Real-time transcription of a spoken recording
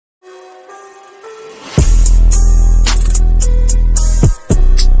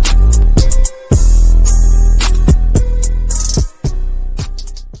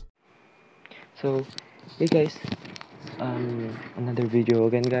Hey guys, another video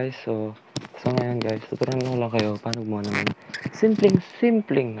again guys. So ngayon guys, tuturuan ko lang kayo paano gumawa ng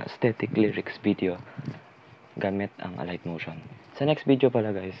simpleng aesthetic lyrics video gamit ang Alight Motion. Sa next video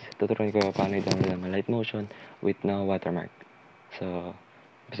pala guys, tuturuan ko paano i-download ang Alight Motion with no watermark. So,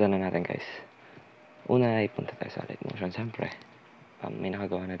 umpisa na natin guys. Una ay punta tayo sa Alight Motion. Siyempre, may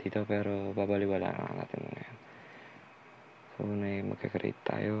nakagawa na dito pero babaliwala na natin ngayon. So, una ay magka-create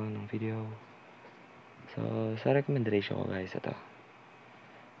tayo ng video. So, sa recommendation ko guys, ito.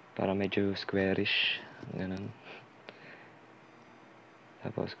 Para medyo squarish, ganun.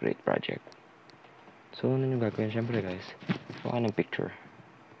 Tapos, create project. So, ano yung gagawin? Siyempre guys, kuha ng picture.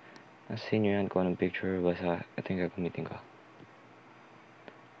 Nasa inyo yan kung anong picture, basta ito yung gagamitin ko.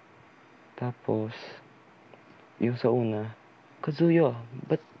 Tapos, yung sa una, Kazuyo,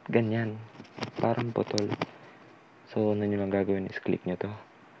 ba't ganyan? Parang putol. So, ano nyo lang gagawin is click nyo to.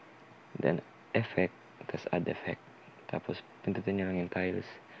 Then, effect, tapos add effect. Tapos, pindutin nyo lang yung tiles.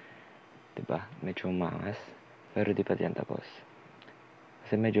 Diba? Medyo umangas. Pero di pa yan tapos.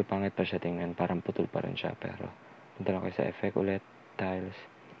 Kasi medyo pangit pa siya tingnan. Parang putol pa rin siya. Pero, punta lang kayo sa effect ulit. Tiles.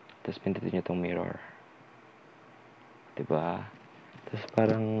 Tapos, pindutin nyo tong mirror. Diba? Tapos,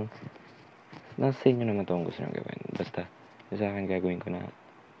 parang nasa inyo naman itong gusto nyo gawin. Basta, sa akin gagawin ko na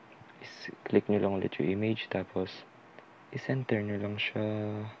is click nyo lang ulit yung image. Tapos, i-center nyo lang siya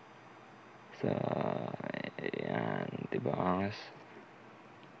sa yan. Diba? Angas.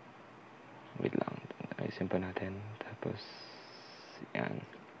 Wait lang. Ayusin pa natin. Tapos, yan.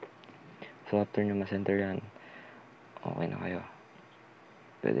 So, after nyo ma-center yan, okay na kayo.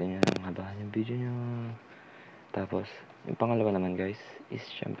 Pwede nyo lang habahan yung video nyo. Tapos, yung pangalawa naman guys, is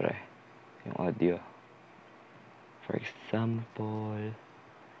syempre, yung audio. For example,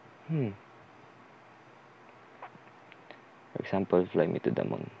 Fly Me to the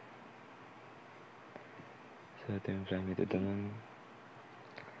Moon. So, ito yung Fly Me to the Moon.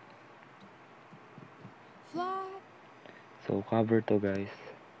 So, cover to guys.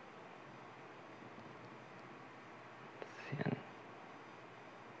 Yan.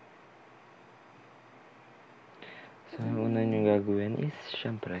 So, yung una nyo gagawin is,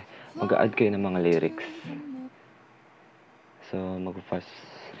 syempre, mag-add kayo ng mga lyrics. So, mag-fast,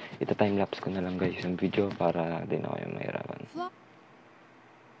 ita-timelapse ko na lang guys yung video para din ako yung mahirapan.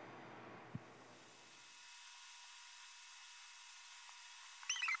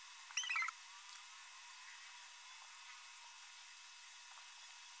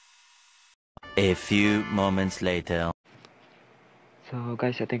 A few moments later. So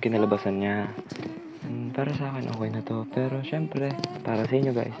guys, ito yung kinalabasan niya. Para sa akin okay na to. Pero syempre, para sa inyo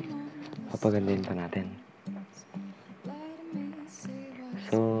guys, papagandahin pa natin.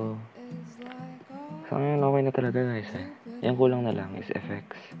 So, sa ngayon okay na talaga guys eh. Yung kulang na lang is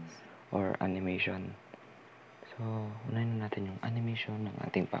effects or animation. So, unahin natin yung animation ng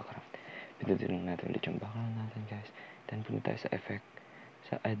ating background. Pindutin lang natin ulit yung background natin guys. Then punta tayo sa effect,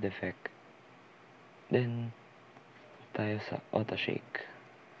 sa add effect. Then, tayo sa auto shake.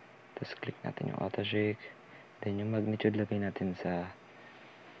 Tapos click natin yung auto shake. Then yung magnitude lagay natin sa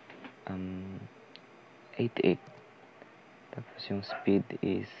 88. Tapos yung speed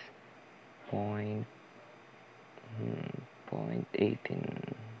is 0.18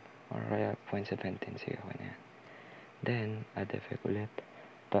 or kaya 0.17. Sige ako na yan. Then add effect ulit.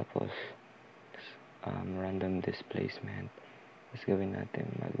 Tapos random displacement. Tapos gawin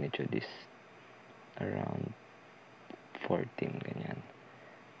natin magnitude is around 14, ganyan.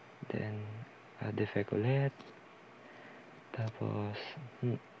 Then, add effect ulit. Tapos,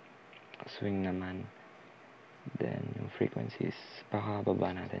 swing naman. Then, yung frequencies, baka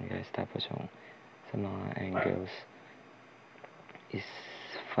baba natin guys. Tapos, yung sa mga angles is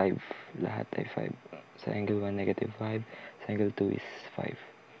 5. Lahat ay 5. Sa angle 1, negative 5. Sa angle 2 is 5.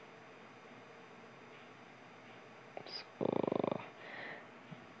 So,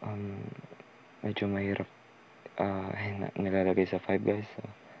 medyo mahirap nilalagay sa 5 guys. So,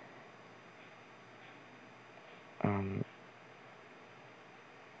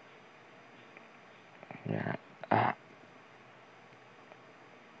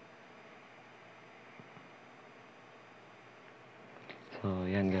 So,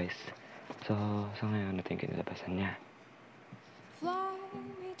 yan guys. So, sa ngayon natin kinalabasan niya. Fly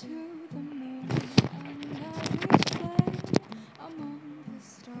me to the moon and I'll display among the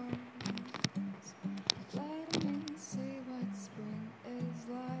stars. Let me see what spring is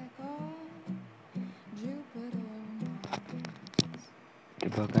like on Jupiter, Mars.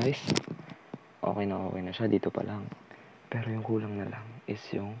 Diba guys? Okay na siya. Dito pa lang. Pero yung kulang na lang is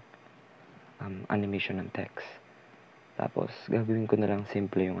yung animation ng text. Tapos, gagawin ko na lang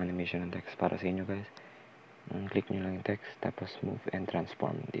simple yung animation ng text para sa inyo guys. click nyo lang yung text, tapos move and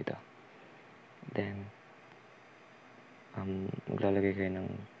transform dito. Then, maglalagay kayo ng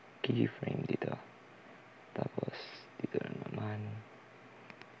keyframe dito. Tapos, dito naman,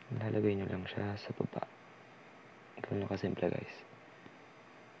 lalagay nyo lang siya sa baba. Ganun lang kasimple, guys.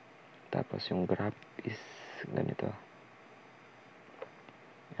 Tapos, yung graph is ganito.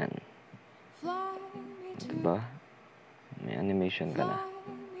 Yan. Diba? May animation ka na.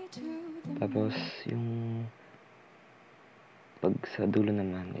 Tapos, yung pag sa dulo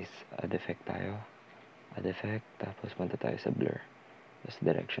naman is add effect tayo. Add effect, tapos punta tayo sa blur. Tapos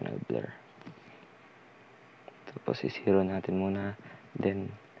directional blur. Tapos is-zero natin muna. Then,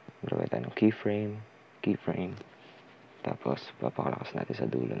 magawin tayo ng keyframe. Tapos, papakalakas natin sa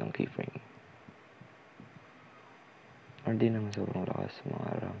dulo ng keyframe. Or di naman sobrang lakas, mga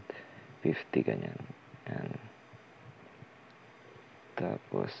around 50 ganyan. Yan.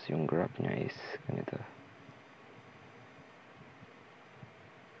 Tapos, yung graph niya is ganito.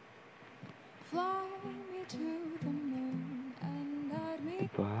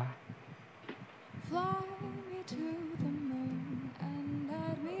 Diba?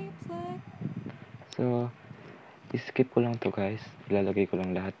 So, skip ko lang to, guys. Ilalagay ko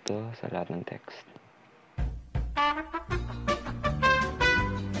lang lahat to sa lahat ng text.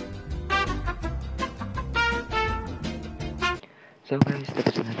 So guys,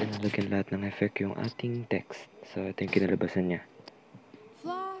 tapos natin nalagyan lahat ng effect yung ating text. So, ito yung kinalabasan niya.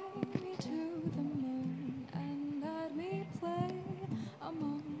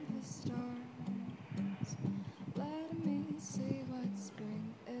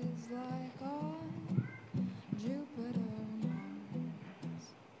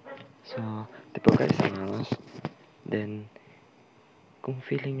 So, diba guys, ang angas. Then, kung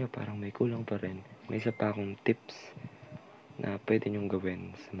feeling nyo parang may kulang pa rin, may isa pa akong tips na pwede nyong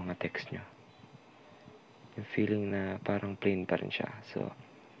gawin sa mga text nyo. Yung feeling na parang plain pa rin siya. So,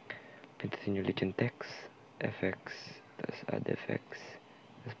 pindutin nyo ulit yung text, effects, tapos add effects,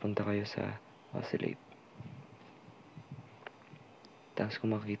 tapos punta kayo sa oscillate. Tapos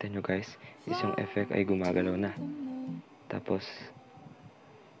kung makikita nyo guys, is yung effect ay gumagalaw na. Tapos,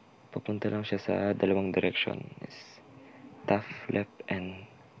 papunta lang siya sa dalawang direction. Is top, left, and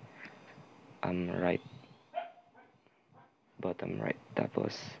right. Bottom right.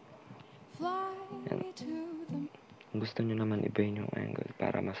 Tapos, yan. Kung gusto nyo naman ibahin yung angle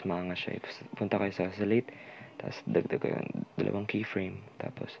para mas maangas siya, punta kayo sa oscillate, tapos dagdag kayo yung dalawang keyframe.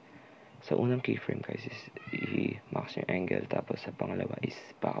 Tapos, sa unang keyframe guys is i-max yung angle, tapos sa pangalawa is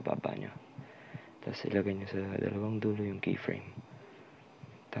pakababa nyo. Tapos ilagay nyo sa dalawang dulo yung keyframe.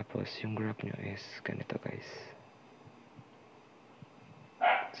 Tapos yung graph nyo is ganito guys.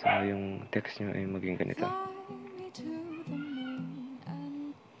 So yung text nyo ay maging ganito.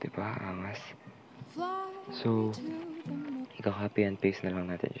 Diba? Angas. So ika-copy and paste na lang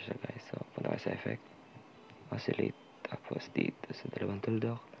natin siya guys. So punta kayo sa effect, oscillate, tapos dito sa dalawang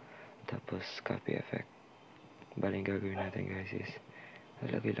tuldok, tapos copy effect. Bali yung gagawin natin guys is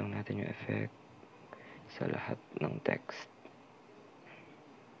lalagay lang natin yung effect sa lahat ng text.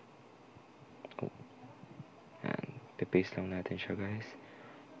 Yan, paste lang natin siya guys.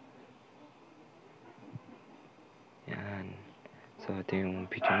 Yan. So ito yung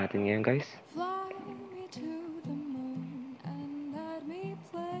picture natin ngayon guys.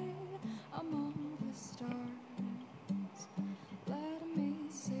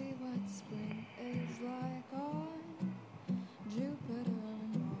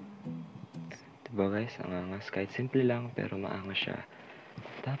 Diba guys, ang angas. Kahit simple lang, pero maangas siya.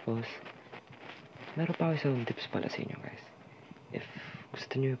 Tapos, meron pa ako isang tips pala sa inyo guys. If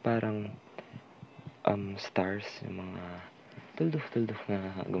gusto nyo parang stars, yung mga tuldok-tuldok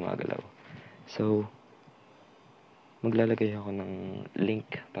na gumagalaw. So, maglalagay ako ng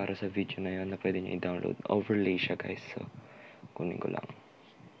link para sa video na yun na pwede nyo i-download. Overlay siya guys. So, kunin ko lang.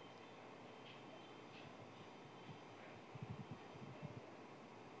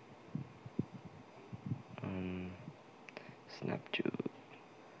 Snaptube.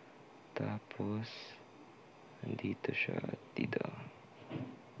 Tapos, nandito siya, dito.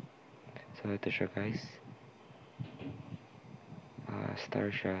 So, ito siya guys.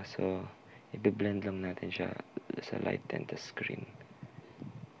 Star siya. So, i-blend lang natin siya sa light and the screen.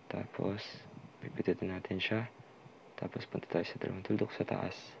 Tapos, pipindutin natin siya. Tapos, punta tayo sa dalawang tuldok sa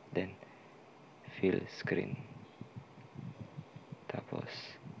taas. Then, fill screen.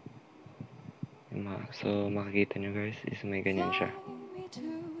 Tapos, so, makikita nyo guys, is may ganyan siya.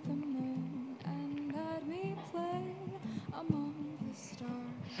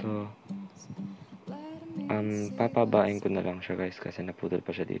 So, papabain ko na lang siya guys kasi naputol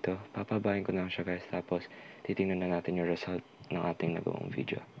pa siya dito. Papabain ko na lang siya guys tapos titingnan na natin yung result ng ating nagawang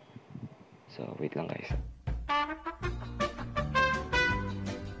video. So, wait lang guys.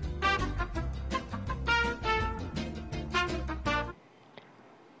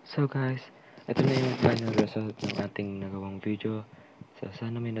 So guys, ito na yung final result ng ating nagawang video. So,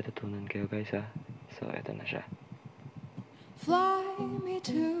 sana may natutunan kayo guys ha. So, ito na siya. Fly me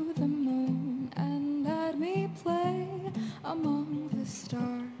to the moon and let me play among the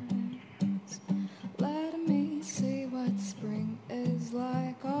stars. Let me see what spring is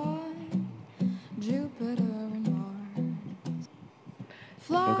like on Jupiter and Mars.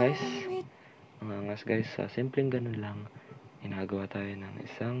 So guys, me mga angas guys, sa simpleng ganun lang, inagawa tayo ng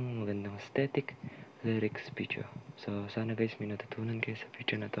isang magandang aesthetic lyrics video. So, sana guys may natutunan kayo sa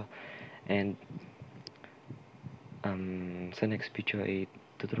video na to. And, sa next video ay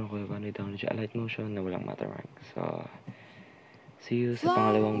tuturuan ko paano i-download yung Alight Motion na walang watermark. So, see you sa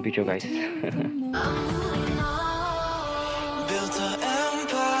pangalawang video guys. to the moon. Built a